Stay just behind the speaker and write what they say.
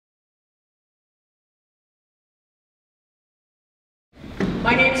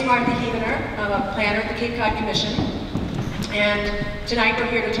My name is Hevenor. I'm a planner at the Cape Cod Commission. And tonight we're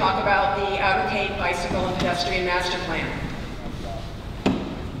here to talk about the Outer Cape Bicycle and Pedestrian Master Plan.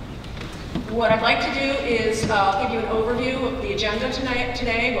 What I'd like to do is give you an overview of the agenda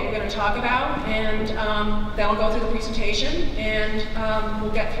today, what we're going to talk about, and then I'll go through the presentation, and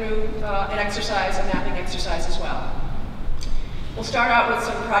we'll get through an exercise, a mapping exercise as well. We'll start out with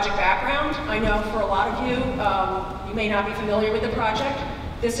some project background. I know for a lot of you, you may not be familiar with the project.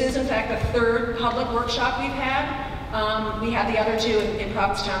 This is, in fact, the third public workshop we've had. We had the other two in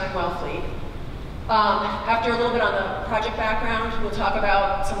Provincetown and Wellfleet. After a little bit on the project background, we'll talk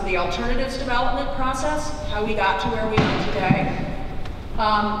about some of the alternatives development process, how we got to where we are today.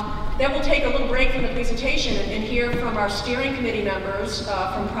 Then we'll take a little break from the presentation and hear from our steering committee members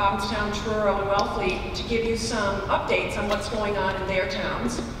from Provincetown, Truro, and Wellfleet to give you some updates on what's going on in their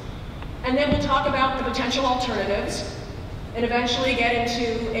towns. And then we'll talk about the potential alternatives and eventually get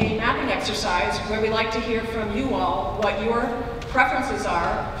into a mapping exercise where we like to hear from you all what your preferences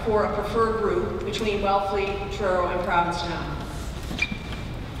are for a preferred route between Wellfleet, Truro, and Provincetown.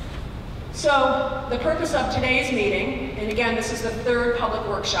 So the purpose of today's meeting, and again this is the third public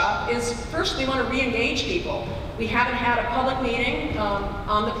workshop, is first we want to re-engage people. We haven't had a public meeting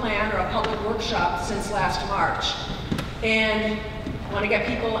on the plan or a public workshop since last March. And I want to get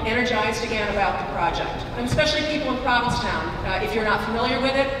people energized again about the project, and especially people in Provincetown. If you're not familiar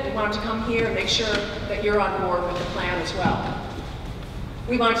with it, we wanted to come here and make sure that you're on board with the plan as well.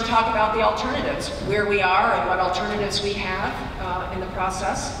 We wanted to talk about the alternatives, where we are and what alternatives we have in the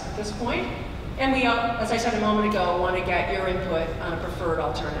process at this point. And we, as I said a moment ago, want to get your input on a preferred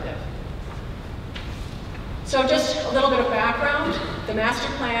alternative. So just a little bit of background. The master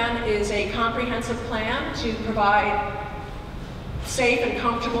plan is a comprehensive plan to provide safe and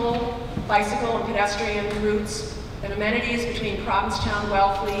comfortable bicycle and pedestrian routes and amenities between Provincetown,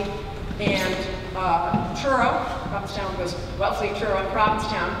 Wellfleet, and Truro. Provincetown goes Wellfleet, Truro, and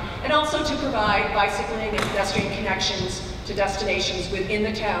Provincetown, and also to provide bicycling and pedestrian connections to destinations within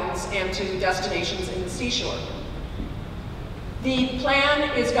the towns and to destinations in the seashore. The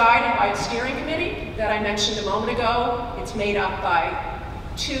plan is guided by a steering committee that I mentioned a moment ago. It's made up by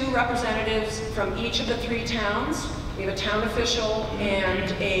 2 representatives from each of the 3 towns. We have a town official and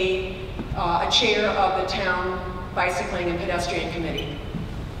a chair of the town bicycling and pedestrian committee.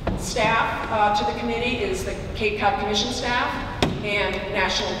 Staff to the committee is the Cape Cod Commission staff and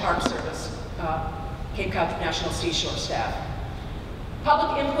National Park Service, Cape Cod National Seashore staff.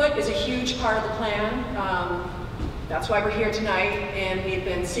 Public input is a huge part of the plan. That's why we're here tonight, and we've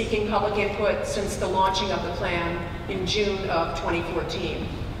been seeking public input since the launching of the plan in June of 2014.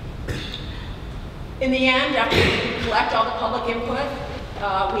 In the end, after we collect all the public input,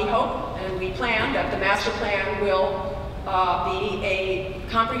 we hope and we plan that the master plan will be a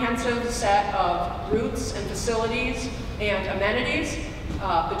comprehensive set of routes and facilities and amenities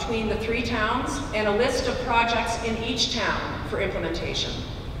between the 3 towns, and a list of projects in each town for implementation.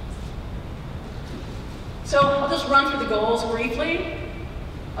 So I'll just run through the goals briefly.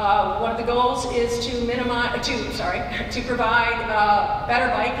 One of the goals is to provide better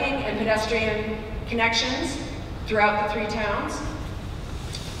biking and pedestrian connections throughout the 3 towns,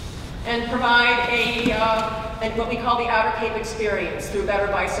 and provide what we call the Outer Cape experience through better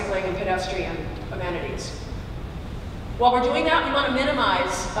bicycling and pedestrian amenities. While we're doing that, we want to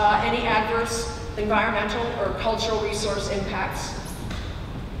minimize any adverse environmental or cultural resource impacts.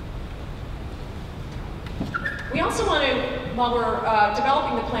 We also want to, while we're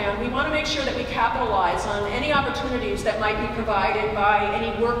developing the plan, we want to make sure that we capitalize on any opportunities that might be provided by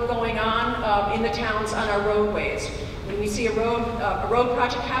any work going on in the towns on our roadways. When we see a road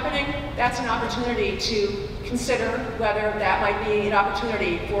project happening, that's an opportunity to consider whether that might be an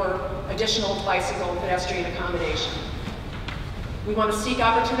opportunity for additional bicycle and pedestrian accommodation. We want to seek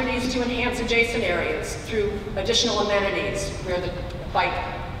opportunities to enhance adjacent areas through additional amenities where the bike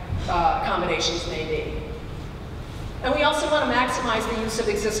accommodations may be. And we also want to maximize the use of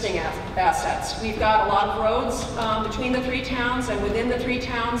existing assets. We've got a lot of roads between the 3 towns and within the 3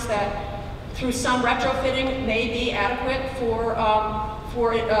 towns that, through some retrofitting, may be adequate for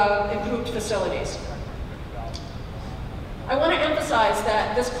improved facilities. I want to emphasize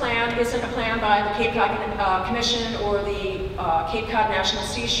that this plan isn't a plan by the Cape Cod Commission or the Cape Cod National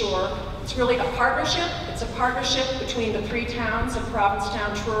Seashore. It's really a partnership. It's a partnership between the 3 towns of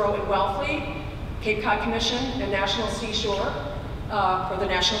Provincetown, Truro, and Wellfleet, Cape Cod Commission and National Seashore, for the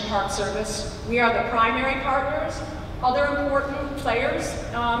National Park Service. We are the primary partners. Other important players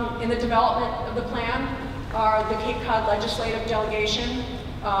in the development of the plan are the Cape Cod Legislative Delegation,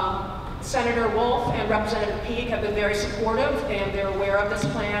 Senator Wolf and Representative Peake have been very supportive, and they're aware of this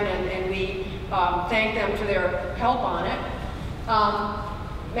plan, and we thank them for their help on it.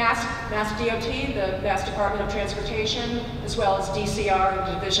 Mass DOT, the Mass Department of Transportation, as well as DCR,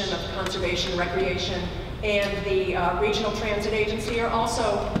 the Division of Conservation and Recreation, and the Regional Transit Agency are also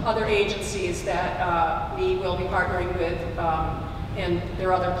other agencies that we will be partnering with, and there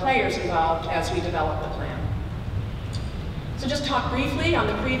are other players involved as we develop the plan. So just talk briefly on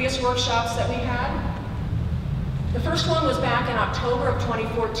the previous workshops that we had. The first one was back in October of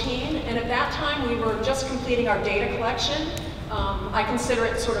 2014, and at that time we were just completing our data collection. I consider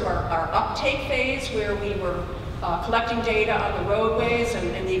it sort of our uptake phase, where we were collecting data on the roadways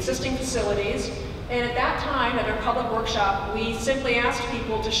and the existing facilities. And at that time, at our public workshop, we simply asked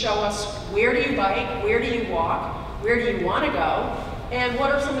people to show us, where do you bike, where do you walk, where do you want to go, and what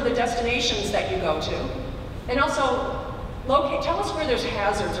are some of the destinations that you go to. And also, tell us where there's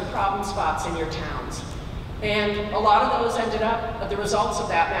hazards or problem spots in your towns. And a lot of those ended up, the results of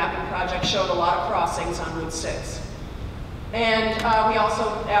that mapping project showed a lot of crossings on Route 6. And we also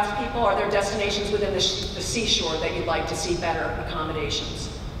asked people, are there destinations within the seashore that you'd like to see better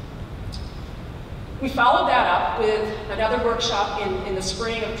accommodations? We followed that up with another workshop in the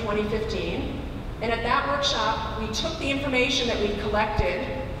spring of 2015. And at that workshop, we took the information that we collected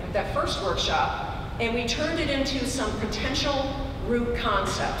at that first workshop, and we turned it into some potential route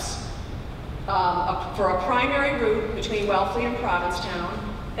concepts for a primary route between Wellfleet and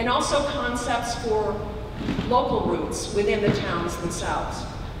Provincetown, and also concepts for local routes within the towns themselves.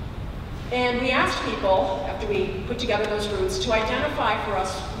 And we asked people, after we put together those routes, to identify for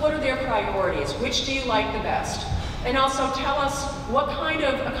us what are their priorities, which do you like the best, and also tell us what kind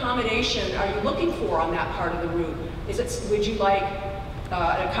of accommodation are you looking for on that part of the route. Would you like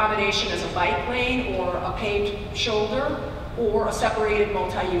an accommodation as a bike lane, or a paved shoulder, or a separated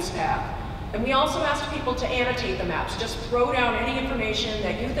multi-use path? And we also asked people to annotate the maps, just throw down any information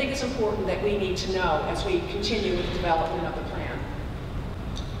that you think is important that we need to know as we continue with the development of the plan.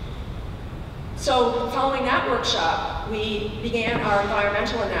 So following that workshop, we began our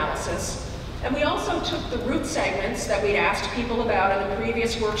environmental analysis, and we also took the route segments that we'd asked people about in the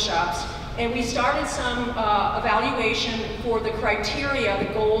previous workshops, and we started some evaluation for the criteria,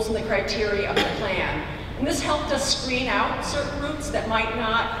 the goals and the criteria of the plan. And this helped us screen out certain routes that might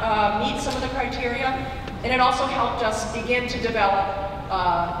not meet some of the criteria, and it also helped us begin to develop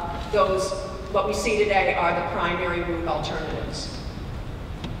what we see today are the primary route alternatives.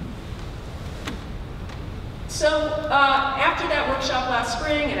 So after that workshop last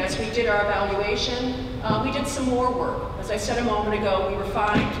spring, and as we did our evaluation, we did some more work. As I said a moment ago, we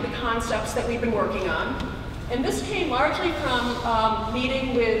refined the concepts that we've been working on. And this came largely from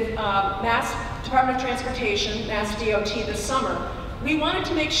meeting with Mass Department of Transportation, Mass DOT this summer. We wanted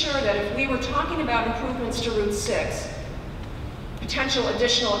to make sure that if we were talking about improvements to Route 6, potential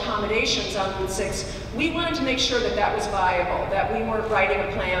additional accommodations on Route 6, we wanted to make sure that that was viable, that we weren't writing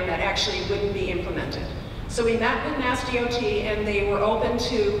a plan that actually wouldn't be implemented. So we met with Mass DOT, and they were open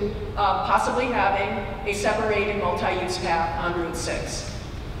to possibly having a separated multi-use path on Route 6.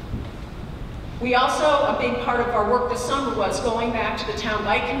 We also, a big part of our work this summer was going back to the town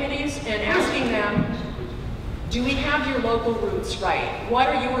bike committees and asking them, do we have your local routes right? What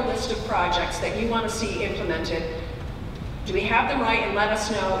are your list of projects that you want to see implemented? Do we have them right, and let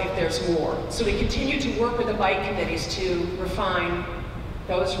us know if there's more? So we continue to work with the bike committees to refine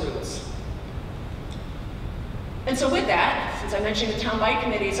those routes. And so with that, since I mentioned the town bike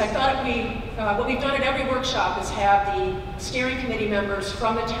committees, I thought what we've done at every workshop is have the steering committee members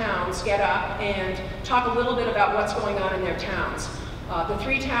from the towns get up and talk a little bit about what's going on in their towns. The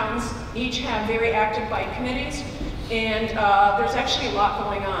 3 towns each have very active bike committees, and there's actually a lot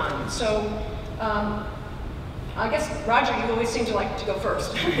going on. So I guess, Roger, you always seem to like to go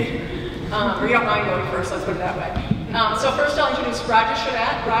first. Or you don't mind going first, let's put it that way. So first I'll introduce Roger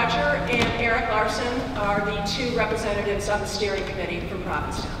Chavat. Roger and Eric Larson are the 2 representatives on the steering committee from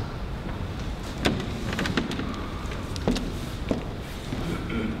Provincetown.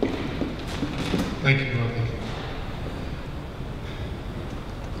 Thank you, Martha.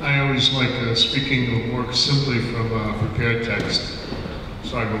 I always like speaking of work simply from a prepared text,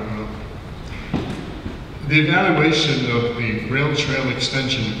 so I open up. The evaluation of the rail trail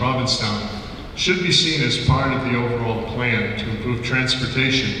extension in Provincetown should be seen as part of the overall plan to improve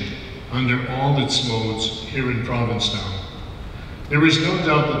transportation under all its modes here in Provincetown. There is no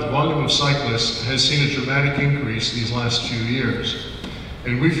doubt that the volume of cyclists has seen a dramatic increase these last few years,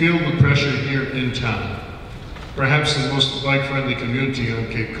 and we feel the pressure here in town, perhaps the most bike-friendly community on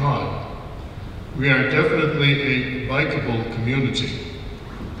Cape Cod. We are definitely a bikeable community.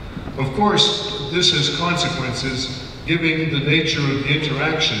 Of course, this has consequences given the nature of the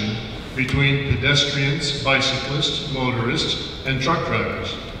interaction between pedestrians, bicyclists, motorists, and truck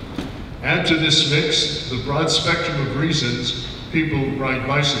drivers. Add to this mix the broad spectrum of reasons people ride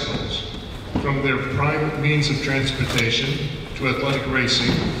bicycles, from their prime means of transportation, to athletic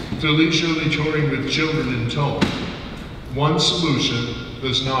racing, to leisurely touring with children in tow. One solution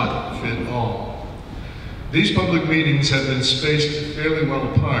does not fit all. These public meetings have been spaced fairly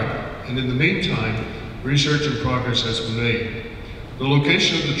well apart, and in the meantime, research and progress has been made. The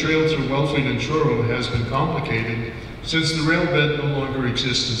location of the trail through Wellfleet and Truro has been complicated since the rail bed no longer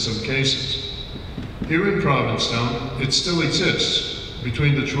exists in some cases. Here in Provincetown, it still exists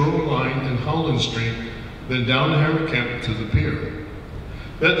between the Truro line and Howland Street, then down Harry Kemp to the pier.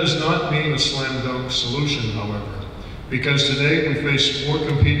 That does not mean a slam dunk solution, however, because today we face more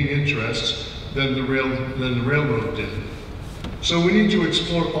competing interests than the railroad did. So we need to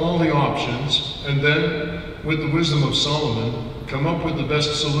explore all the options and then, with the wisdom of Solomon, come up with the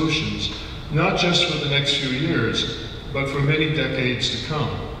best solutions, not just for the next few years, but for many decades to come.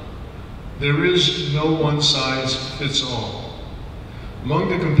 There is no one size fits all. Among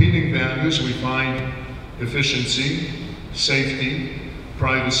the competing values we find efficiency, safety,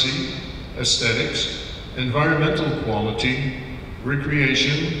 privacy, aesthetics, environmental quality,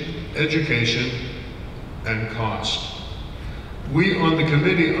 recreation, education, and cost. We on the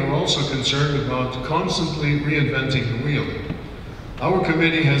committee are also concerned about constantly reinventing the wheel. Our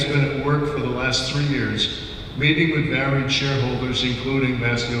committee has been at work for the last 3 years, meeting with varied shareholders, including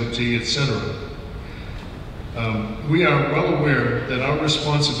MassDOT, etc. We are well aware that our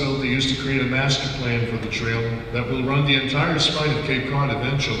responsibility is to create a master plan for the trail that will run the entire spine of Cape Cod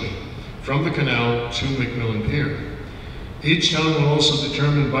eventually, from the canal to McMillan Pier. Each town will also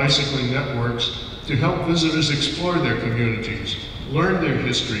determine bicycling networks to help visitors explore their communities, learn their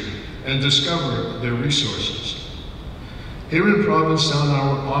history, and discover their resources. Here in Provincetown,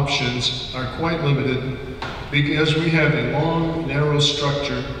 our options are quite limited because we have a long, narrow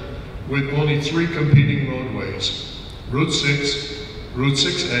structure with only 3 competing roadways: Route 6, Route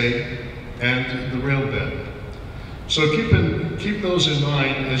 6A, and the rail bed. So keep those in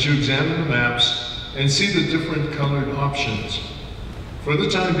mind as you examine the maps and see the different colored options. For the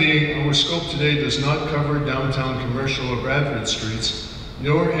time being, our scope today does not cover downtown Commercial or Bradford streets,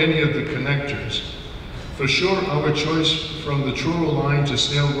 nor any of the connectors. For sure, our choice from the Truro line to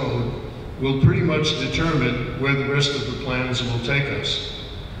Snail Road will pretty much determine where the rest of the plans will take us.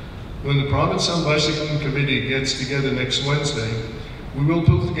 When the Provincetown Bicycling Committee gets together next Wednesday, we will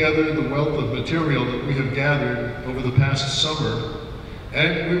put together the wealth of material that we have gathered over the past summer,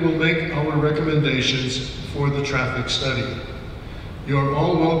 and we will make our recommendations for the traffic study. You are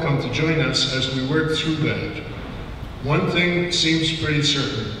all welcome to join us as we work through that. One thing seems pretty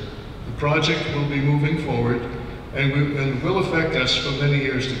certain: the project will be moving forward and will affect us for many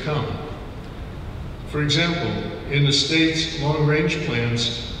years to come. For example, in the state's long-range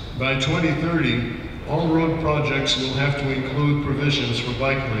plans, by 2030, all road projects will have to include provisions for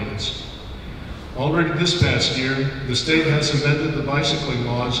bike lanes. Already this past year, the state has amended the bicycling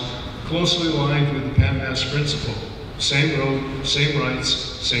laws closely aligned with the PAMAS principle: same road, same rights,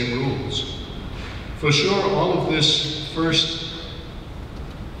 same rules. For sure, all of this is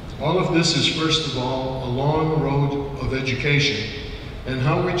first of all a long road of education and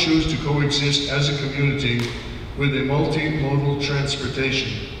how we choose to coexist as a community with a multimodal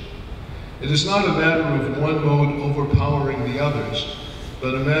transportation. It is not a matter of one mode overpowering the others,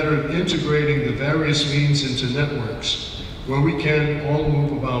 but a matter of integrating the various means into networks where we can all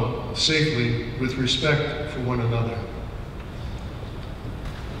move about safely with respect for one another.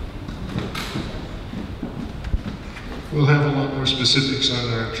 We'll have a lot more specifics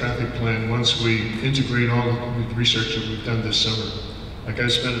on our traffic plan once we integrate all of the research that we've done this summer. Like, I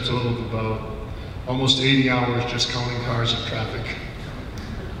spent a total of about almost 80 hours just counting cars and traffic.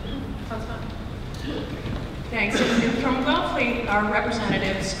 Sounds fun. Thanks. And from Wellfleet, our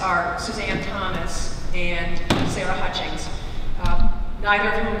representatives are Suzanne Thomas and Sarah Hutchings, neither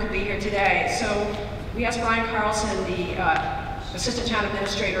of whom could be here today. So we asked Brian Carlson, the Assistant Town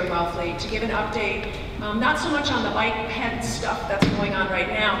Administrator in Wellfleet, to give an update, not so much on the bike ped stuff that's going on right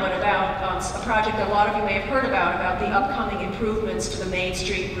now, but about a project that a lot of you may have heard about the upcoming improvements to the Main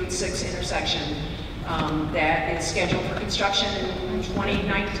Street Route 6 intersection that is scheduled for construction in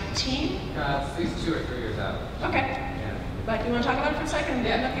 2019? At least 2 or 3 years out. Okay. Yeah. But you want to talk about it for a second?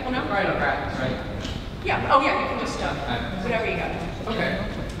 Yeah. Let people know? Right on practice, right? Yeah. Oh, yeah. You can just whatever you got. Okay.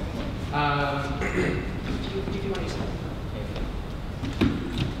 Did you want to use that?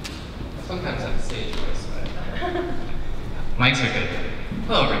 Sometimes I have a stage voice, but... Mics are good.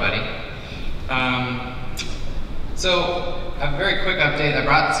 Hello, everybody. So a very quick update. I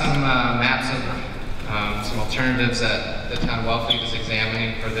brought some maps of some alternatives that the town of Wellfleet is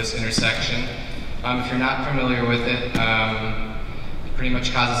examining for this intersection. If you're not familiar with it, it pretty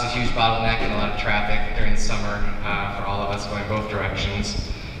much causes a huge bottleneck and a lot of traffic during the summer for all of us going both directions.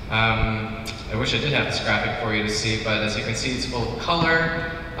 I wish I did have this graphic for you to see, but as you can see, it's full of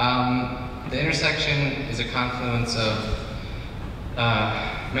color. The intersection is a confluence of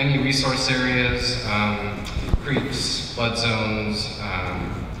many resource areas, creeks, flood zones,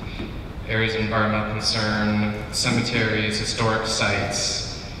 areas of environmental concern, cemeteries, historic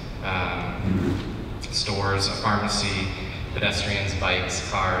sites, stores, a pharmacy, pedestrians,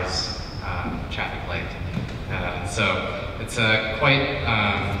 bikes, cars, traffic light. So it's quite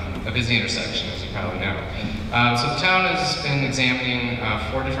a busy intersection, as you probably know. So the town has been examining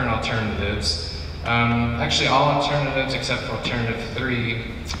 4 different alternatives. Actually, all alternatives except for alternative 3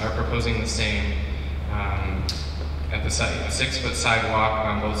 are proposing the same at the site. A 6-foot sidewalk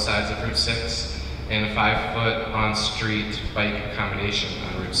on both sides of Route 6 and a 5-foot on-street bike accommodation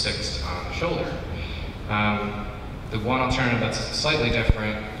on Route 6 on the shoulder. The one alternative that's slightly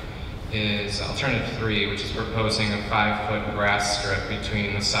different is alternative 3, which is proposing a 5-foot grass strip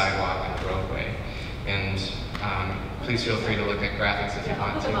between the sidewalk and the roadway. And please feel free to look at graphics if you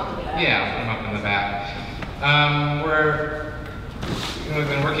want to. Yeah, I'll put them up in the back. We've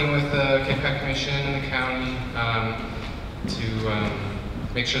been working with the Cape Cod Commission and the county to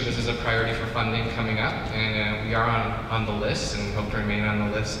make sure this is a priority for funding coming up, and we are on the list and hope to remain on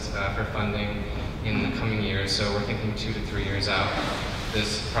the list for funding in the coming years. So we're thinking 2 to 3 years out,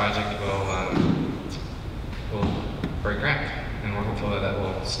 this project will break ground, and we're hopeful that that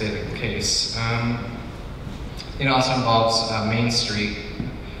will stay the case. It also involves Main Street,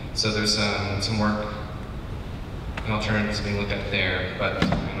 so there's some work and alternatives being looked at there, but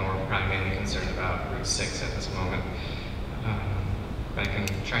I know we're probably mainly concerned about Route 6 at this moment. But I can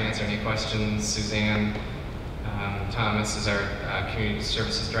try and answer any questions. Suzanne Thomas is our Community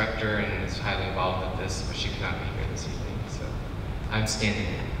Services Director and is highly involved with this, but she could not be here this evening, so I'm standing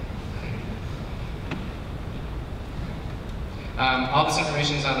in. All this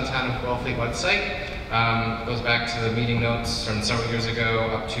information is on the Town of Wellfleet website. Goes back to the meeting notes from several years ago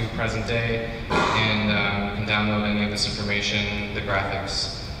up to present day, and you can download any of this information, the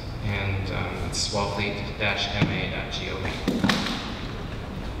graphics, and it's wellfleet-ma.gov.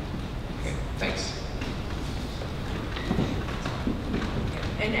 Okay, thanks.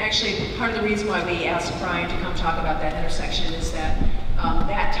 And actually, part of the reason why we asked Brian to come talk about that intersection is that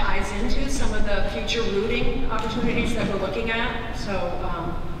that ties into some of the future routing opportunities that we're looking at. So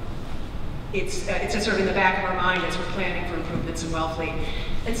it's sort of in the back of our mind as we're planning for improvements in Wellfleet.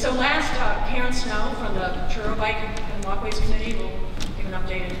 And so last, Karen Snow from the Churro Bike and Walkways Committee will give an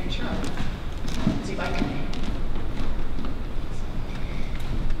update on Churro. Z-Bike Committee.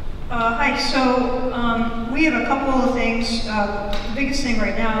 Hi, so we have a couple of things. The biggest thing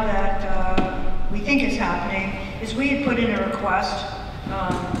right now that we think is happening is we had put in a request.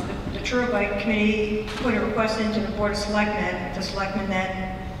 The Churro Bike Committee put a request into the Board of Selectmen. The Selectmen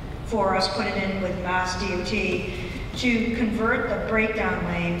then, for us, put it in with Mass DOT to convert the breakdown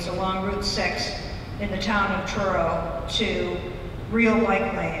lanes along Route 6 in the town of Truro to real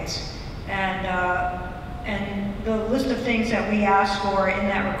bike lanes. And the list of things that we asked for in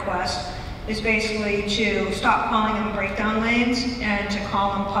that request is basically to stop calling them breakdown lanes and to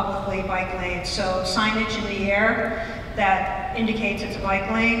call them publicly bike lanes. So signage in the air that indicates it's a bike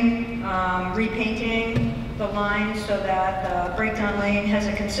lane, repainting the line so that the breakdown lane has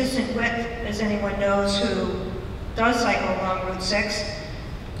a consistent width. As anyone knows who does cycle along Route 6,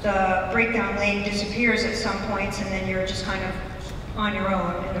 the breakdown lane disappears at some points and then you're just kind of on your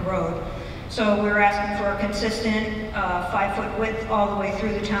own in the road. So we're asking for a consistent 5-foot width all the way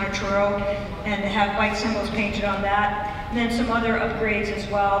through the town of Truro and to have bike symbols painted on that. And then some other upgrades as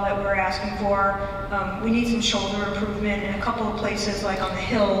well that we're asking for. We need some shoulder improvement in a couple of places like on the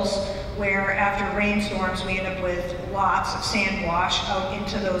hills where after rainstorms we end up with lots of sand wash out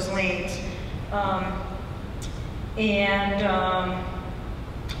into those lanes.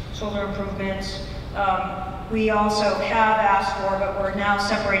 Shoulder improvements. We also have asked for, but we're now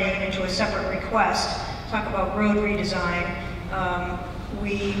separating it into a separate request, talk about road redesign.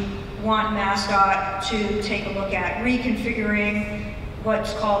 We want MassDOT to take a look at reconfiguring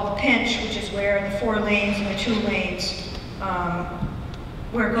what's called the pinch, which is where the 4 lanes and the 2 lanes,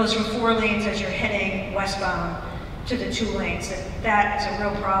 where it goes from 4 lanes as you're heading westbound to the 2 lanes. That is a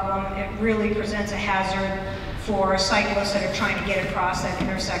real problem. It really presents a hazard for cyclists that are trying to get across that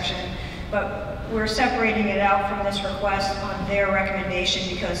intersection. But we're separating it out from this request on their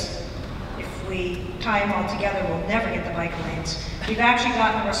recommendation because if we tie them all together, we'll never get the bike lanes. We've actually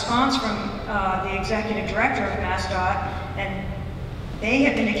gotten a response from the executive director of MassDOT, and they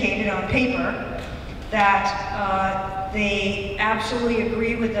have indicated on paper that they absolutely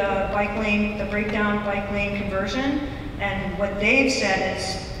agree with the bike lane, the breakdown bike lane conversion, and what they've said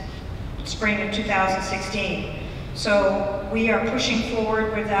is spring of 2016. So we are pushing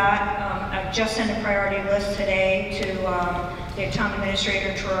forward with that. I've just sent a priority list today to the town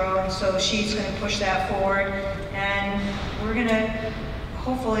administrator, Turo, and so she's going to push that forward. And we're going to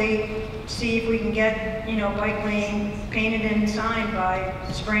hopefully see if we can get, bike lane painted and signed by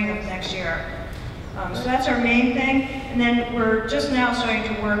spring of next year. So that's our main thing. And then we're just now starting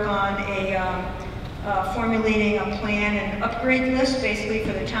to work on formulating a plan and upgrade list, basically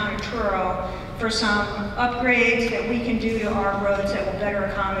for the town of Truro, for some upgrades that we can do to our roads that will better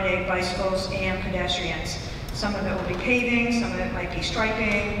accommodate bicycles and pedestrians. Some of it will be paving, some of it might be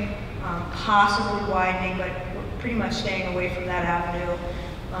striping, possibly widening, but we're pretty much staying away from that avenue.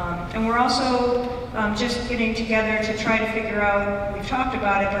 And we're also just getting together to try to figure out, we've talked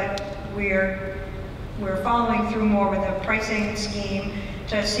about it, but we're following through more with a pricing scheme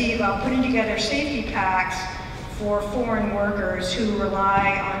to see about putting together safety packs for foreign workers who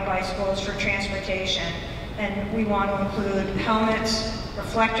rely on bicycles for transportation. And we want to include helmets,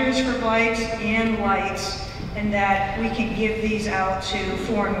 reflectors for bikes, and lights, and that we can give these out to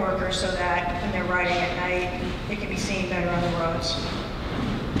foreign workers so that when they're riding at night, they can be seen better on the roads.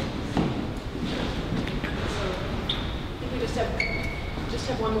 So, I think we just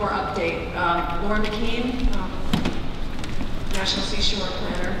have one more update. Laura McKean, National Seashore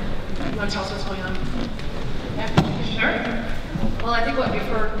Planner. You want to tell us what's going on? Yeah, sure. Well, I think what we've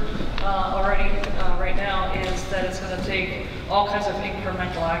heard already right now is that it's going to take all kinds of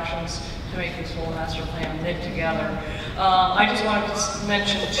incremental actions to make this whole master plan knit together. I just wanted to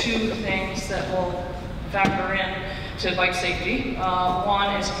mention two things that will factor in to bike safety.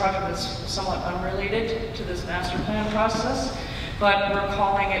 One is a project that's somewhat unrelated to this master plan process, but we're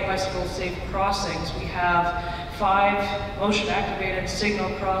calling it Bicycle Safe Crossings. We have 5 motion-activated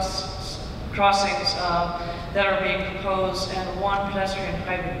signal crossings that are being proposed, and 1 pedestrian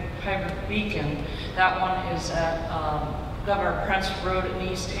hybrid beacon. That one is at Governor Prince Road in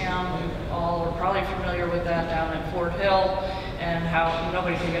Easttown. You all are probably familiar with that down at Fort Hill, and how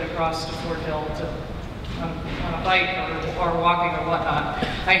nobody can get across to Fort Hill on a bike or walking or whatnot.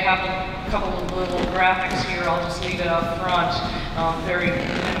 I have a couple of little graphics here. I'll just leave it up front. Very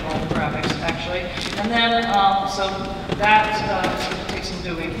minimal graphics, actually. And then, so that is going to take some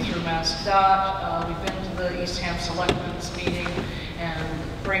doing through MassDOT. We've been to the Eastham Selectmen's meeting and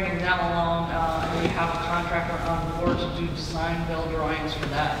bringing them along, and we have a contractor on board to do design-build drawings for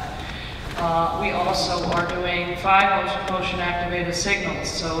that. We also are doing 5 motion-activated signals.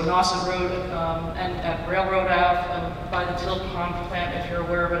 So Nauset Road and at Railroad Ave by the Tilt Pond plant, if you're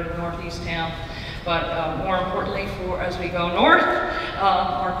aware of it, in northeast town. But more importantly, as we go north,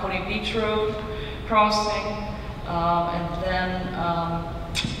 Marconi Beach Road crossing, and then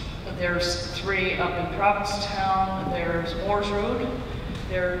there's 3 up in Provincetown. There's Moores Road.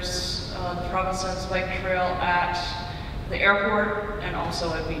 There's the Provincetown Bike Trail at the airport, and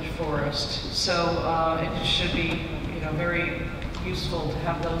also at Beach Forest. So it should be, very useful to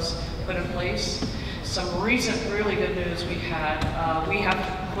have those put in place. Some recent really good news we had. We have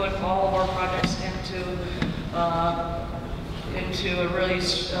to put all of our projects into a really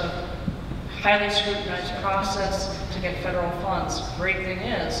highly scrutinized process to get federal funds. Great thing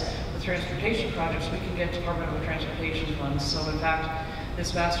is, with transportation projects, we can get Department of Transportation funds. So in fact,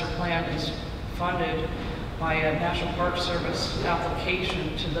 this master plan is funded by a National Park Service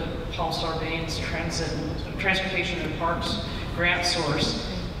application to the Paul Sarbanes Transportation and Parks grant source.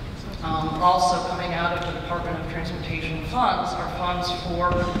 Also coming out of the Department of Transportation funds are funds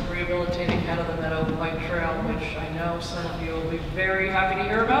for rehabilitating head of the Meadow Bike Trail, which I know some of you will be very happy to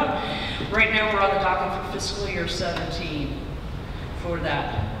hear about. Right now we're on the docket for fiscal year 17 for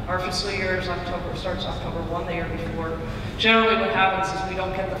that. Our fiscal year is starts October 1, the year before. Generally what happens is we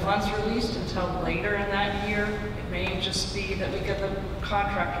don't get the funds released until later in that year. It may just be that we get the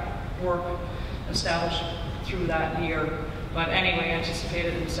contract work established through that year. But anyway,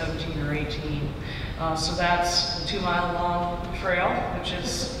 anticipated in 17 or 18. So that's a 2-mile-long trail, which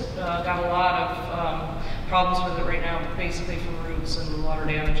has got a lot of problems with it right now, basically from roots and water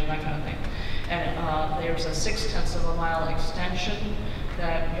damage and that kind of thing. And there's a 0.6 mile extension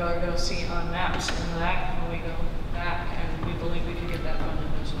that you're going to see on maps in the back when we go back, and we believe we can get that funded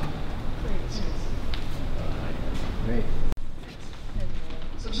as well. Great.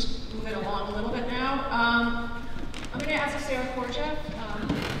 So just moving along a little bit now. I'm going to ask Sarah Korjeff,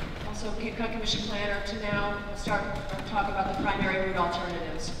 also Cape Cod Commission planner to now start talk about the primary route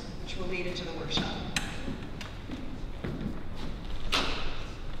alternatives, which will lead into the workshop.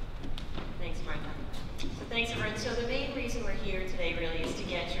 Thanks, Martha. So thanks, everyone. So the main reason we're here today really is to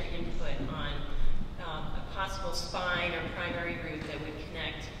get your input on a possible spine or primary route that would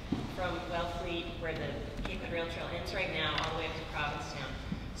connect from Wellfleet, where the Cape Cod Rail Trail ends right now, all the way up to Provincetown.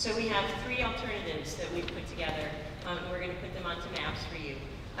 So we have 3 alternatives that we've put together, and we're going to put them onto maps for you.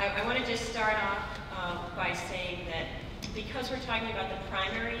 I want to just start off by saying that because we're talking about the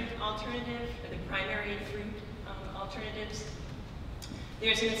primary alternative, or the primary route alternatives,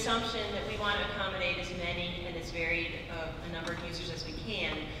 there's an assumption that we want to accommodate as many and as varied a number of users as we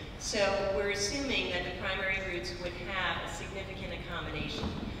can. So we're assuming that the primary routes would have a significant accommodation,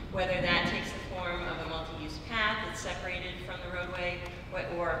 whether that takes the form of a multi-use path that's separated from the roadway,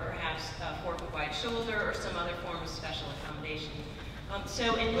 or perhaps a 4-foot wide shoulder, or some other form of special accommodation.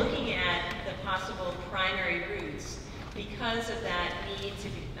 So in looking at the possible primary routes, because of that need to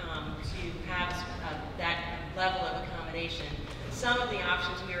have that level of accommodation, some of the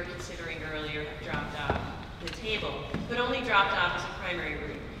options we were considering earlier have dropped off the table, but only dropped off as a primary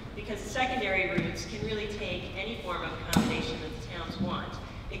route, because the secondary routes can really take any form of accommodation that the towns want.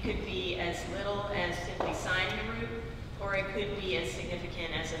 It could be as little as simply signing a route, or it could be as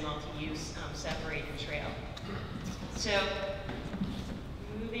significant as a multi-use separated trail. So,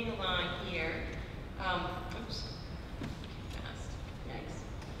 moving along here, oops, fast, yikes,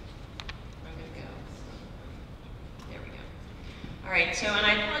 I'm gonna go, there we go. All right, so, and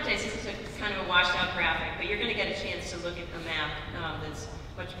I apologize, this is a kind of a washed out graphic, but you're gonna get a chance to look at the map that's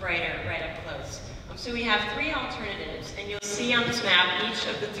much brighter right up close. So we have 3 alternatives, and you'll see on this map each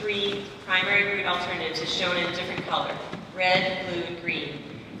of the 3 primary route alternatives is shown in a different color, red, blue, and green.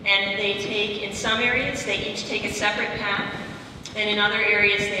 And they take, in some areas, they each take a separate path, and in other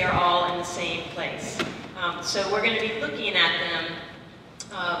areas they are all in the same place. So we're going to be looking at them,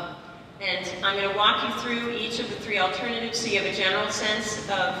 and I'm going to walk you through each of the 3 alternatives so you have a general sense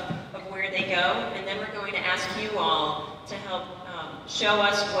of where they go, and then we're going to ask you all to help show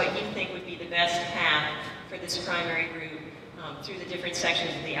us what you think would be the best path for this primary route through the different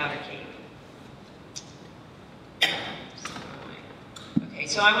sections of the Outer Cape. Okay,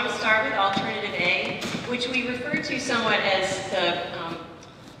 so I want to start with alternative A, which we refer to somewhat as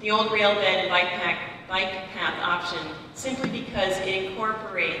the old rail bed bike path option, simply because it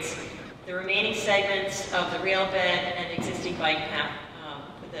incorporates the remaining segments of the rail bed and existing bike path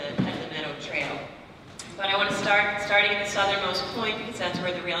at the Meadow Trail. But I want to starting at the southernmost point, because that's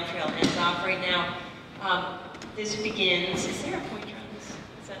where the rail trail ends off right now. This begins, is there a pointer on this?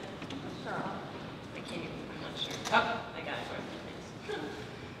 Is that? Sure. I can't even, I'm not sure. Oh, I got it.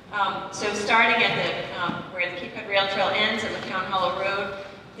 Thanks. So starting at the, where the Cape Cod Rail Trail ends at McKean Hollow Road,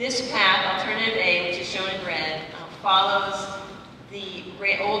 this path, alternative A, which is shown in red, follows the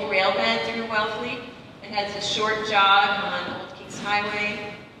old rail bed through Wellfleet. It has a short jog on Old Kings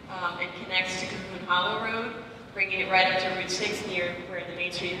Highway and connects to Hollow Road, bringing it right up to Route 6 near where the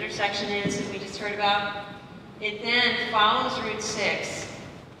Main Street intersection is that we just heard about. It then follows Route 6,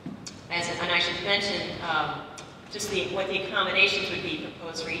 and I should mention just what the accommodations would be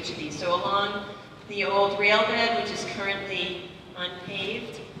proposed for each of these. So along the old rail bed, which is currently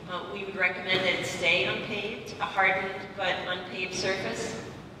unpaved, we would recommend that it stay unpaved, a hardened but unpaved surface.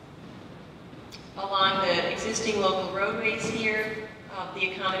 Along the existing local roadways here,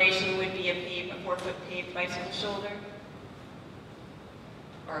 the accommodation would be a 4-foot paved bicycle shoulder,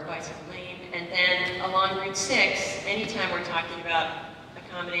 or a bicycle lane. And then along Route 6, anytime we're talking about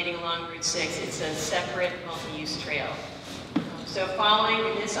accommodating along Route 6, it's a separate multi-use trail. So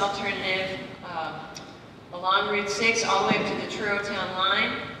following this alternative, along Route 6, all the way up to the Town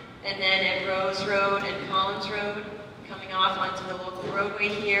line, and then at Rose Road and Collins Road, coming off onto the local roadway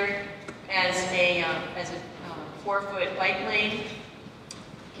here as a 4-foot bike lane.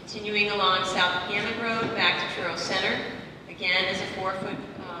 Continuing along South Hammond Road back to Truro Center, again as a 4-foot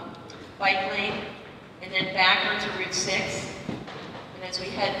bike lane, and then back onto Route 6. And as we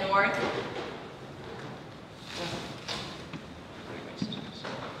head north,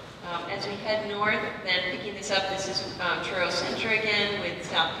 then picking this up, this is Truro Center again with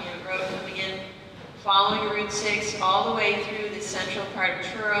South Hammond Road coming in, following Route 6 all the way through the central part of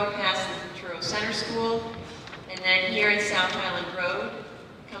Truro, past the Truro Center School, and then here at South Highland Road,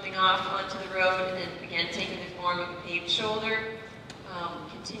 coming off onto the road and again taking the form of a paved shoulder,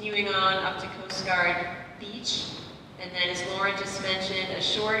 continuing on up to Coast Guard Beach, and then as Lauren just mentioned, a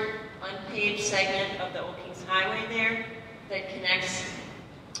short unpaved segment of the Old Kings Highway there that connects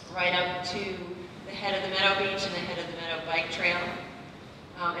right up to the head of the Meadow Beach and the head of the Meadow Bike Trail.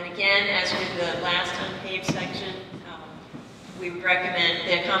 And again, as with the last unpaved section, we would recommend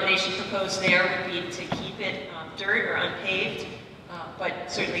the accommodation proposed there would be to keep it dirt or unpaved,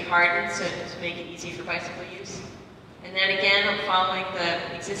 but certainly hardened so to make it easy for bicycle use. And then again, I'm following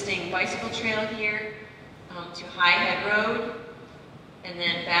the existing bicycle trail here to High Head Road, and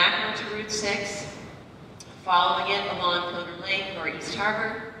then back onto Route 6, following it along Pilgrim Lake or East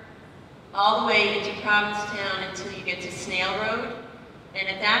Harbor, all the way into Provincetown until you get to Snail Road. And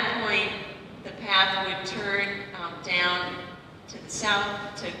at that point, the path would turn down to the south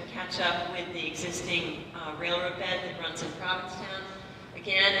to catch up with the existing railroad bed that runs in Provincetown.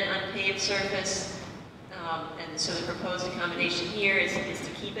 Again, an unpaved surface, and so the proposed accommodation here is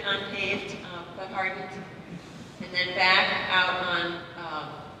to keep it unpaved but hardened. And then back out on,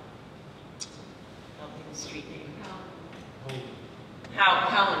 I'll think the street name.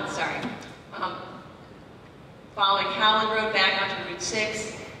 Howland, sorry. Following Howland Road back onto Route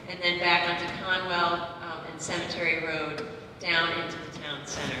 6, and then back onto Conwell and Cemetery Road down into the town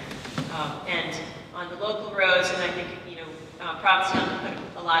center. And on the local roads, and I think, Provincetown put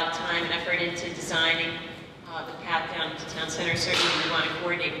a lot of time and effort into designing the path down into town center. Certainly we want to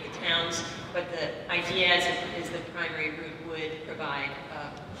coordinate with the towns, but the idea is the primary route would provide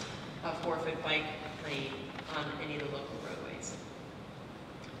a 4-foot bike lane on any of the local roadways.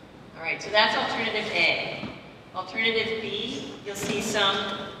 All right, so that's alternative A. Alternative B, you'll see some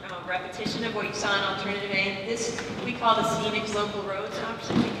repetition of what you saw in alternative A. This we call the Scenic local roads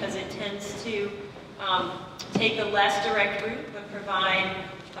option because it tends to take a less direct route but provide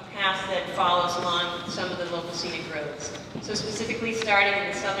a path that follows along some of the local scenic roads. So specifically starting in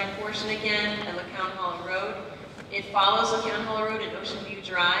the southern portion again at LeCounte Hollow Road, it follows LeCounte Hollow Road and Ocean View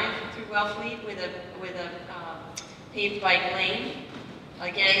Drive through Wellfleet with a paved bike lane.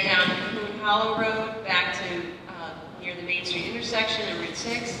 Again, down Coon Hollow Road, back to near the Main Street intersection of Route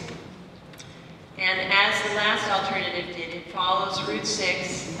 6. And as the last alternative did, it follows Route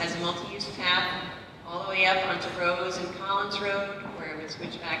 6 as a multi-use path all the way up onto Rose and Collins Road, where it would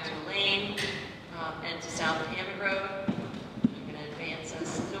switch back to a lane, and to South Hammond Road. I'm going to advance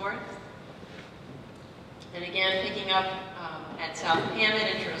us north. And again, picking up at South Hammond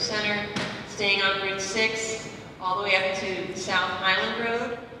and Truro Center, staying on Route 6, all the way up to South Highland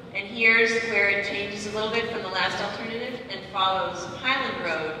Road. And here's where it changes a little bit from the last alternative and follows Highland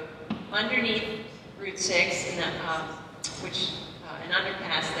Road underneath Route 6, in the, an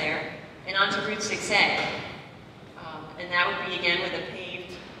underpass there, and onto Route 6A. And that would be again with a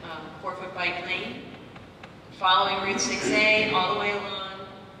paved 4-foot bike lane. Following Route 6A all the way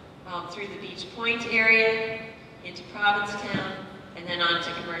along through the Beach Point area, into Provincetown, and then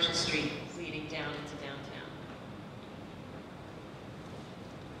onto Commercial Street, leading down into downtown.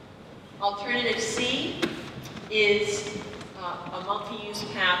 Alternative C is a multi-use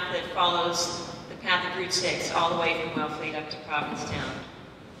path that follows the path of Route 6 all the way from Wellfleet up to Provincetown.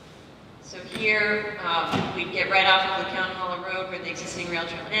 So here we'd get right off of LeCounte Hollow Road where the existing rail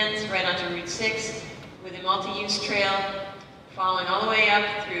trail ends, right onto Route 6 with a multi-use trail following all the way up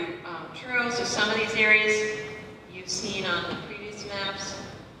through Truro. So some of these areas you've seen on the previous maps.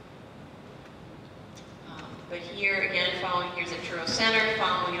 But here, again, following, here's at Truro Center,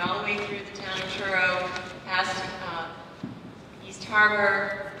 following it all the way through the town of Truro, past East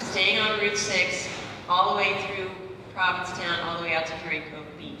Harbor, staying on Route 6, all the way through Provincetown, all the way out to Herring Cove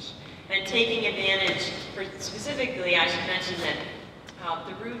Beach. And taking advantage, specifically, I should mention that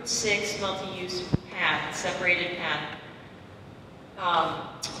the Route 6 multi-use path, separated path,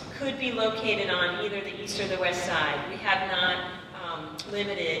 could be located on either the east or the west side. We have not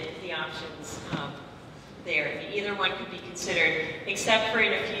limited the options there. Either one could be considered, except for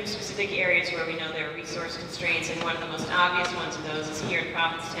in a few specific areas where we know there are resource constraints, and one of the most obvious ones of those is here in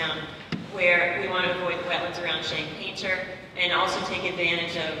Provincetown, where we want to avoid the wetlands around Shank-Painter, and also take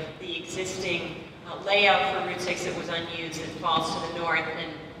advantage of the existing layout for Route 6 that was unused that falls to the north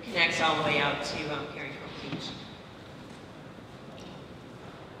and connects all the way out to Herring Cove Beach.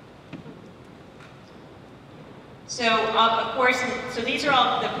 So, of course, so these are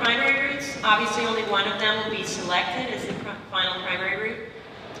all the primary routes. Obviously, only one of them will be selected as the final primary route.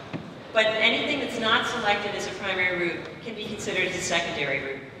 But anything that's not selected as a primary route can be considered as a secondary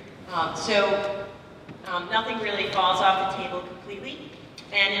route. Nothing really falls off the table completely.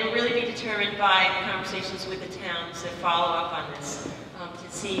 And it'll really be determined by conversations with the towns that follow up on this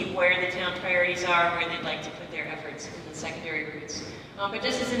to see where the town priorities are, where they'd like to put their efforts in the secondary routes. But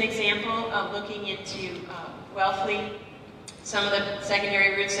just as an example, looking into Wellfleet, some of the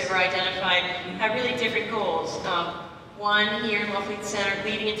secondary routes that were identified have really different goals. One here in Wellfleet Center,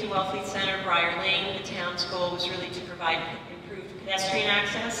 leading into Wellfleet Center, Briar Lane, the town's goal was really to provide improved pedestrian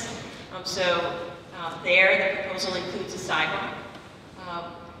access. There, the proposal includes a sidewalk.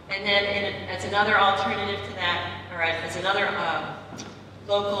 And then as another alternative to that, or as another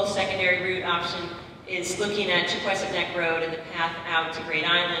local secondary route option, is looking at Chequesset Neck Road and the path out to Great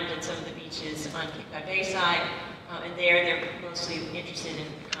Island and some of the beaches on Cape Cod Bayside. And there, they're mostly interested in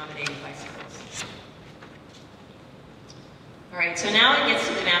accommodating bicycles. All right, so now it gets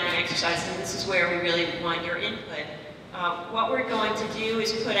to the mapping exercise, and this is where we really want your input. What we're going to do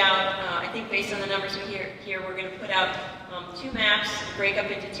is put out, I think based on the numbers we hear here, we're going to put out 2 maps, break up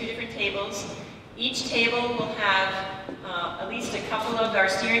into 2 different tables. Each table will have at least a couple of our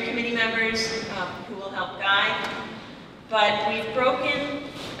steering committee members who will help guide. But we've broken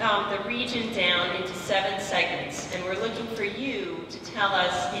the region down into 7 segments, and we're looking for you to tell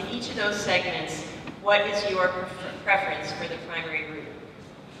us in each of those segments what is your preference for the primary route.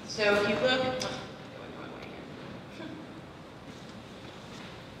 So if you look,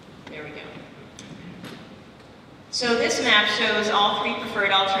 there we go. So this map shows all 3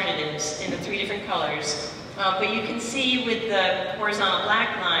 preferred alternatives in the 3 different colors. But you can see with the horizontal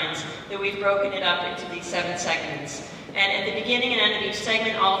black lines that we've broken it up into these 7 segments. And at the beginning and end of each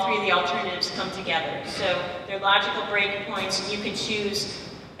segment, all 3 of the alternatives come together. So they're logical break points, and you can choose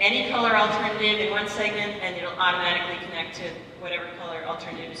any color alternative in one segment, and it'll automatically connect to whatever color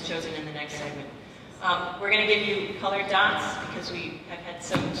alternative is chosen in the next segment. We're going to give you colored dots because we have had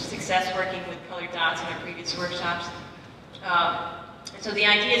so much success working with colored dots in our previous workshops. So the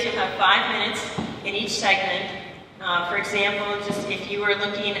idea is you'll have 5 minutes in each segment. For example, just if you were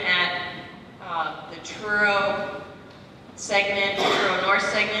looking at the Truro segment, the Truro North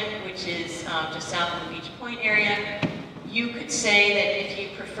segment, which is just south of the Beach Point area, you could say that if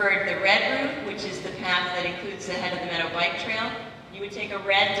you preferred the red route, which is the path that includes the head of the Meadow Bike Trail, you would take a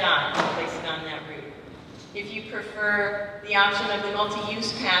red dot and place it on that route. If you prefer the option of the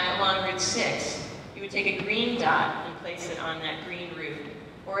multi-use path along Route 6, you would take a green dot and place it on that green route.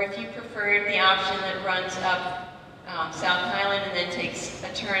 Or if you preferred the option that runs up South Highland and then takes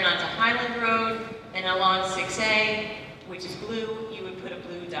a turn onto Highland Road and along 6A, which is blue, you would put a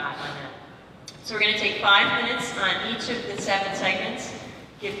blue dot on that. So we're going to take 5 minutes on each of the 7 segments,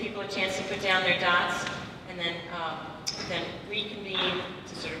 give people a chance to put down their dots, and then reconvene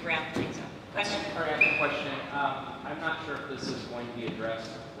to sort of wrap things up. Question? All right, I have a question. I'm not sure if this is going to be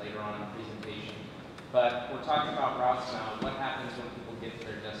addressed later on in the presentation, but we're talking about routes now. What happens when people get to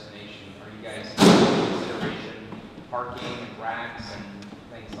their destination? Are you guys taking into consideration parking and racks and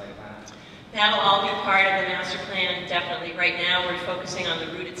things like that? That'll all be part of the master plan, definitely. Right now, we're focusing on the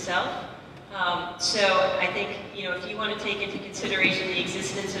route itself. So I think, if you want to take into consideration the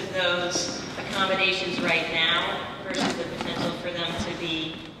existence of those accommodations right now versus the potential for them to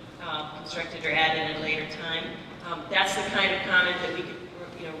be constructed or added at a later time, that's the kind of comment that we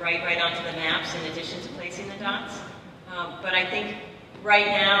could write right onto the maps in addition to placing the dots. But I think right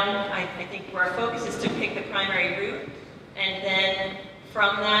now, I think our focus is to pick the primary route, and then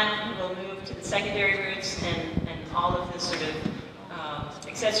from that, we'll move to the secondary routes and all of the sort of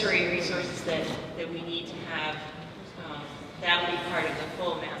accessory resources that we need to have. That will be part of the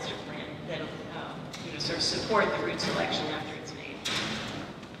full master plan that'll sort of support the route selection after it's made.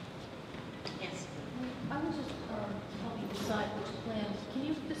 Yes? I was just helping decide which plans. Can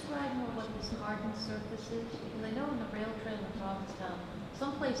you describe more what this hardened surface is? Because I know in the rail trail in Provincetown,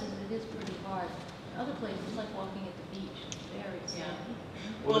 some places it is pretty hard. In other places, it's like walking at the beach. It's very sandy.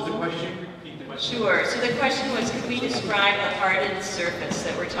 What was the question? Repeat the question. Sure. So the question was, could we describe the hardened surface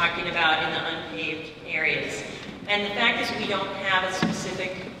that we're talking about in the unpaved areas? And the fact is we don't have a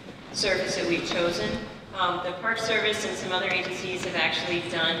specific surface that we've chosen. The Park Service and some other agencies have actually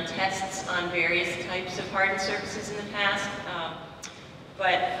done tests on various types of hardened surfaces in the past,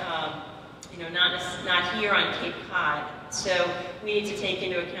 but not here on Cape Cod. So we need to take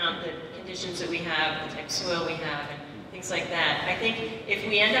into account the conditions that we have, the type of soil we have, and things like that. I think if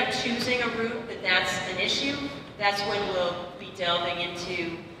we end up choosing a route that's an issue, that's when we'll be delving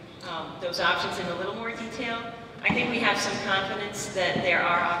into those options in a little more detail. I think we have some confidence that there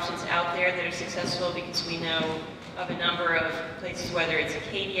are options out there that are successful because we know of a number of places, whether it's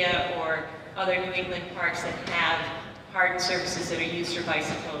Acadia or other New England parks that have hardened surfaces that are used for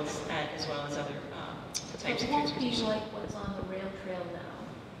bicycles as well as other types of transportation. It won't be like what's on the rail trail now.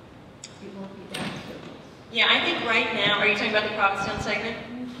 It won't be that surface. Yeah, I think right now, are you talking about the Provincetown segment?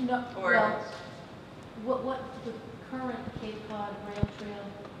 No, or what the current Cape Cod rail trail?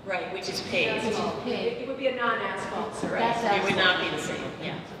 Right, which is paved. Which is paved. It would be a non-asphalt surface. That's It would not be the same,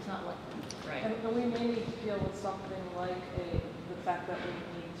 yeah. So it's not like that. Right. And we may need to deal with something like the fact that we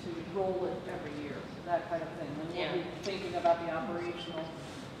need to roll it every year, that kind of thing. And we'll be thinking about the operational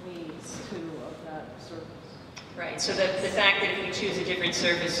needs too of that surface. Right, so the fact that if we choose a different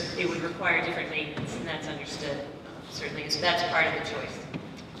surface, it would require different maintenance, and that's understood, certainly. So that's part of the choice.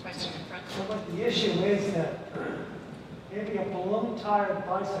 Question in front? So, but the issue is that maybe a balloon-tired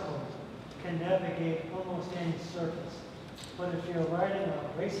bicycle can navigate almost any surface. But if you're riding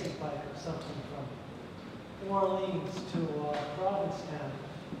a racing bike or something from Orleans to Provincetown,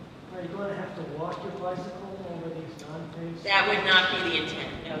 are you going to have to walk your bicycle over these non-paved? That would not be the intent.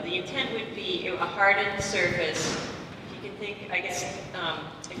 No, the intent would be a hardened surface. If you can think, I guess,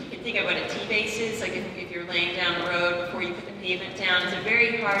 if you can think of what a T-base is, like if you're laying down the road before you put the pavement down, it's a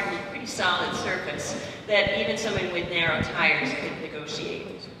very hardened, pretty solid surface that even someone with narrow tires could negotiate.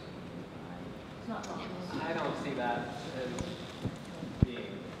 It's not wrong. I don't see that as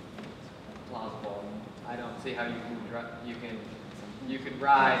being plausible. I don't see how you could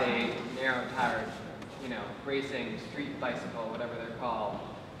ride a narrow-tired, racing street bicycle, whatever they're called,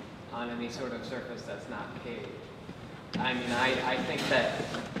 on any sort of surface that's not paved. I mean, I think that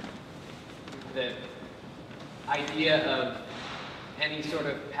the idea of any sort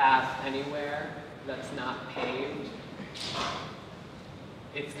of path anywhere that's not paved,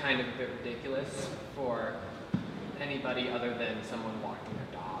 it's kind of a bit ridiculous for anybody other than someone walking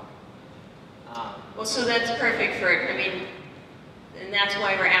their dog. Well, so that's perfect for, and that's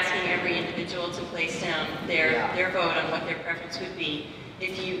why we're asking every individual to place down their vote on what their preference would be.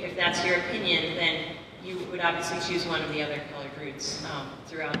 If that's your opinion, then you would obviously choose one of the other colored routes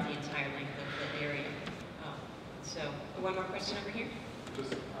throughout the entire length of the area. So, one more question over here.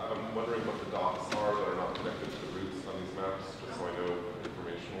 Just, I'm wondering what the dots are that are not connected to the routes on these maps, just so I know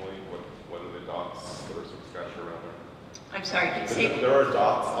informationally what are the dots that are sort of scattered around there. I'm sorry, can you say? There are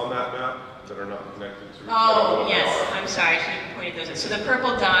dots on that map that are not connected to routes. Oh, yes, I'm sorry, I should have pointed those out. So the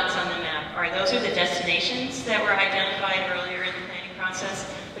purple dots on the map those are the destinations that were identified earlier in the planning process,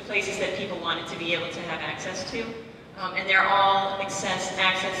 the places that people wanted to be able to have access to. And they're all accessed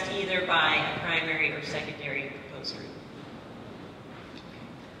either by a primary or secondary proposed route.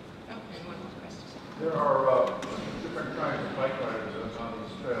 Oh, and one more question. There are different kinds of bike riders on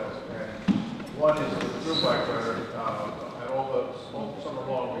these trails, and one is the through bike rider. And all summer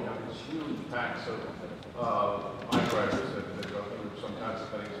long, we have these huge packs of bike riders that go through, sometimes as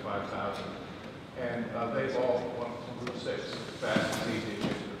many as 5,000. And they've all won from Route 6, fast and easy to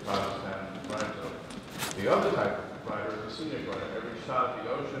get to the Provincetown and ride zone. The other type of rider is the scenic rider. Every shot at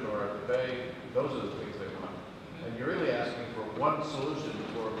the ocean or at the bay, those are the things they want. And you're really asking for one solution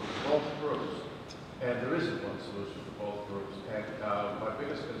for both groups. And there isn't one solution for both groups. And my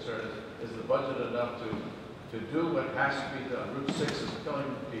biggest concern is the budget enough to do what has to be done. Route 6 is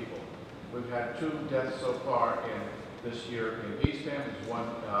killing people. We've had 2 deaths so far this year in Eastham, there's one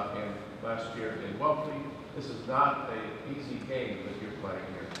last year in Wellfleet. This is not an easy game that you're playing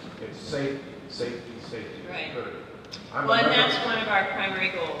here. It's safety. Right. Well, and that's one of our primary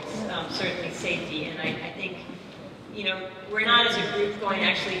goals, certainly safety. And I think, we're not as a group going to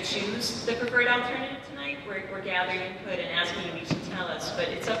actually choose the preferred alternative tonight. We're gathering input and asking you each to tell us. But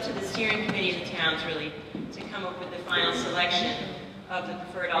it's up to the steering committee of the towns, really, to come up with the final selection of the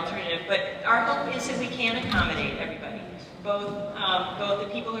preferred alternative. But our hope is that we can accommodate everybody. Both the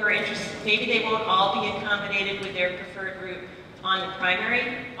people who are interested, maybe they won't all be accommodated with their preferred route on the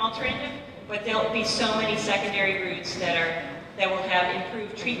primary alternative, but there'll be so many secondary routes that will have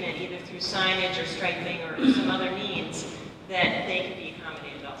improved treatment, either through signage or striping or some other means, that they can be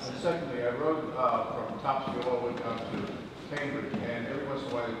accommodated also. And secondly, I rode from Topsfield all the way down to Cambridge, and every once in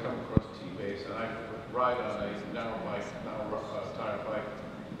a while I come across T-base, and I would ride on a narrow tire bike.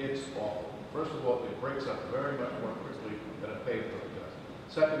 It's awful. First of all, it breaks up very much more quickly than a paved road does.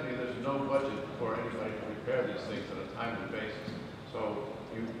 Secondly, there's no budget for anybody to repair these things on a timely basis. So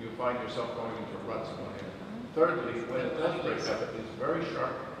you find yourself going into ruts on here. Thirdly, when it does break up, it's very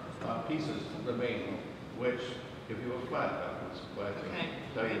sharp pieces remaining, which, if you were flat, I was glad to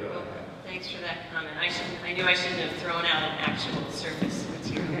tell you that I had. Thanks for that comment. I knew I shouldn't have thrown out an actual surface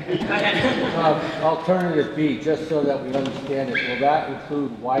material. Go ahead. Alternative B, just so that we understand it, will that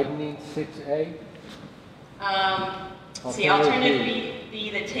include widening 6A? See, alternative B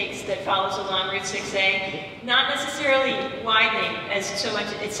that follows along Route 6A, not necessarily widening as so much.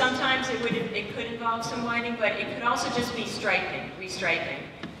 Sometimes it could involve some widening, but it could also just be restriping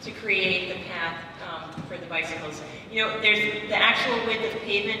to create the path for the bicycles. There's the actual width of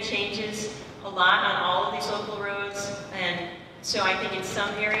pavement changes a lot on all of these local roads, and so I think in some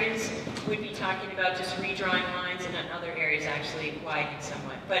areas we'd be talking about just redrawing lines, and in other areas actually widening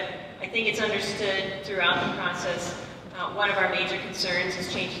somewhat. But I think it's understood throughout the process one of our major concerns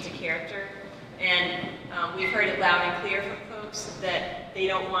is changes to character. And we've heard it loud and clear from folks that they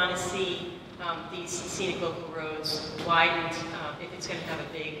don't want to see these scenic local roads widened if it's going to have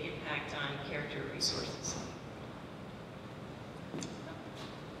a big impact on character resources.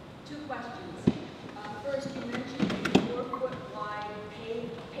 Two questions. First, you mentioned a 4-foot wide paved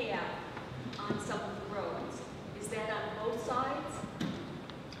path on some of the roads. Is that on both sides?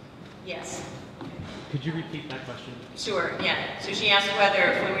 Yes. Could you repeat that question? Sure, yeah. So she asked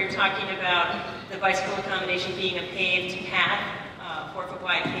whether, when we were talking about the bicycle accommodation being a paved path, 4-foot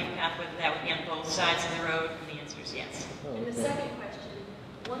wide paved path, whether that would be on both sides of the road, and the answer is yes. And the second question,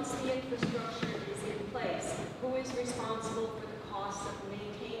 once the infrastructure is in place, who is responsible for the costs of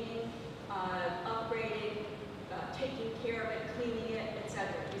maintaining, upgrading, taking care of it, cleaning it,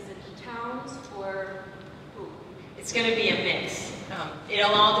 etc.? Is it the towns or who? It's going to be a mix.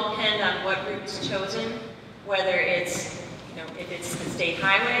 It'll all depend on what route's chosen, whether it's, if it's the state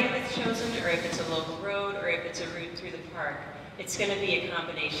highway that's chosen, or if it's a local road, or if it's a route through the park. It's going to be a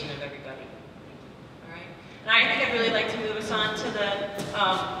combination of everybody. All right. And I think I'd really like to move us on to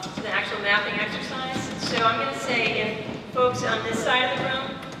the actual mapping exercise. So I'm going to say if folks on this side of the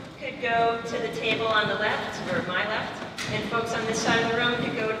room could go to the table on the left, or my left, and folks on this side of the room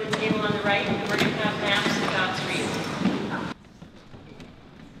could go to the table on the right, and we're going to have maps and dots read.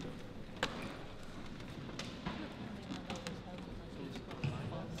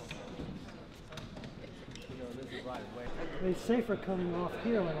 It's safer coming off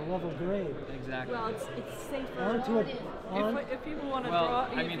here on a level grade. Exactly. Well, it's safer. Onto it. If people want to Well, draw,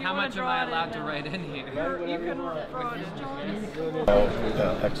 I mean, how much am I allowed to write in here? You can draw it in.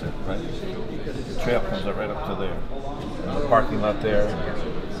 Exit, right? The trail comes right up to there. And the parking lot there,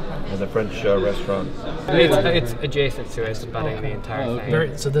 and the French restaurant. It's adjacent to it, it's abutting the entire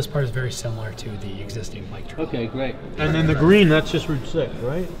thing. So this part is very similar to the existing bike trail. Okay, great. And then the green, that's just Route 6,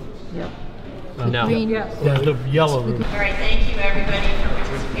 right? Yeah. No. Yes. The yellow route. All right, thank you everybody for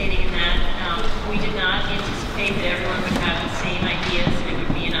participating in that. We did not anticipate that everyone would have the same ideas and it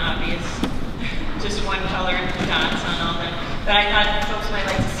would be an obvious, just one color dots on all of them. But I thought folks might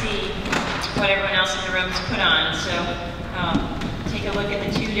like to see what everyone else in the room has put on. So take a look at the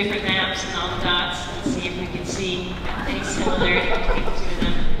two different maps and all the dots and see if we can see any similarity between the two of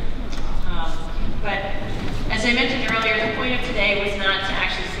them. But as I mentioned earlier, the point of today was not to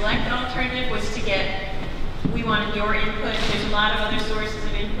actually select an alternative, was to we wanted your input. There's a lot of other sources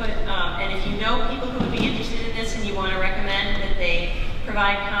of input, and if you know people who would be interested in this and you want to recommend that they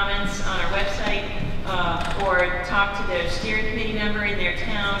provide comments on our website, or talk to their steering committee member in their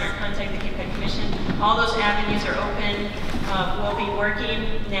town, or contact the Cape Cod Commission, all those avenues are open. We'll be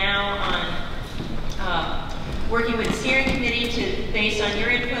working now on working with the steering committee based on your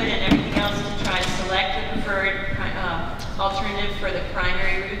input and everything else, to try to select the preferred alternative for the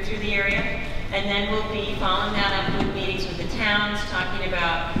primary route through the area. And then we'll be following that up with meetings with the towns, talking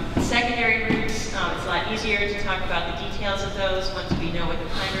about the secondary routes. It's a lot easier to talk about the details of those once we know what the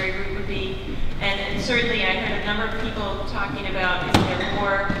primary route would be. And certainly I heard a number of people talking about, is there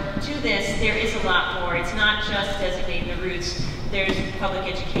more to this? There is a lot more. It's not just designating the routes. There's public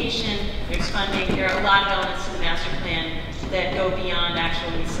education, there's funding, there are a lot of elements to the master plan that go beyond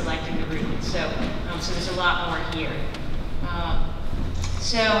actually selecting the route. So there's a lot more here.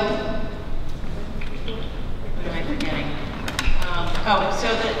 What am I forgetting?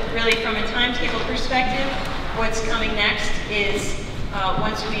 Really from a timetable perspective, what's coming next is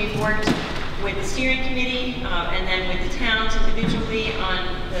once we've worked with the steering committee and then with the towns individually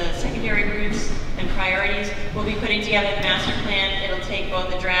on the secondary routes and priorities, we'll be putting together the master plan. It'll take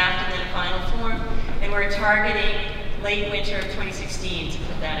both a draft and then a final form, and we're targeting late winter of 2016 to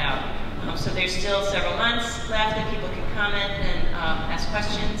put that out. So there's still several months left that people can comment and ask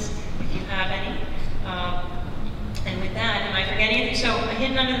questions if you have any. And with that, am I forgetting anything? So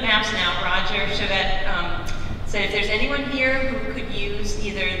hidden under the maps now, Roger Chavette said if there's anyone here who could use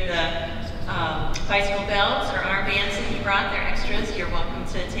either the bicycle belts or armbands that he brought, they're extras, you're welcome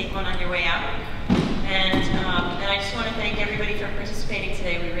to take one on your way out. And I just want to thank everybody for participating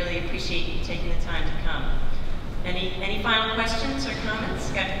today. We really appreciate you taking the time to come. Any final questions or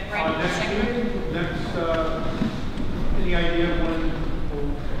comments? Got right in the second. Next, any idea when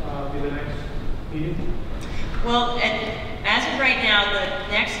will be the next meeting? Well, as of right now,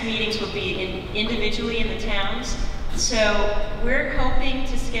 the next meetings will be individually in the towns. So we're hoping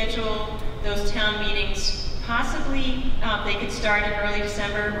to schedule those town meetings. Possibly they could start in early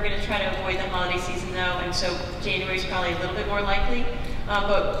December. We're going to try to avoid the holiday season though, and so January is probably a little bit more likely.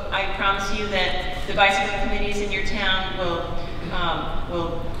 But I promise you that the bicycle committees in your town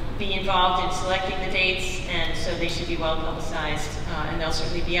will be involved in selecting the dates, and so they should be well publicized, and they'll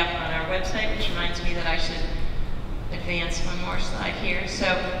certainly be up on our website, which reminds me that I should advance one more slide here. So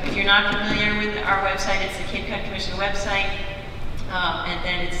if you're not familiar with our website, it's the Cape Cod Commission website, and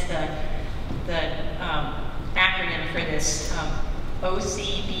then it's the acronym for this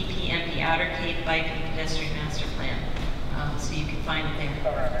OCBPMP, Outer Cape Bike and Pedestrian Master Plan. So you can find it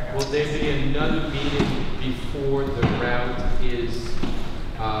there. Will there be another meeting before the route is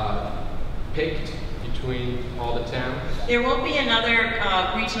picked between all the towns? There won't be another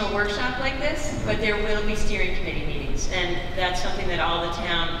regional workshop like this, but there will be steering committee meetings, and that's something that all the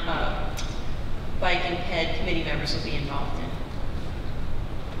town bike and ped committee members will be involved in.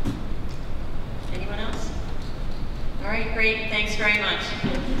 Anyone else? All right, great. Thanks very much.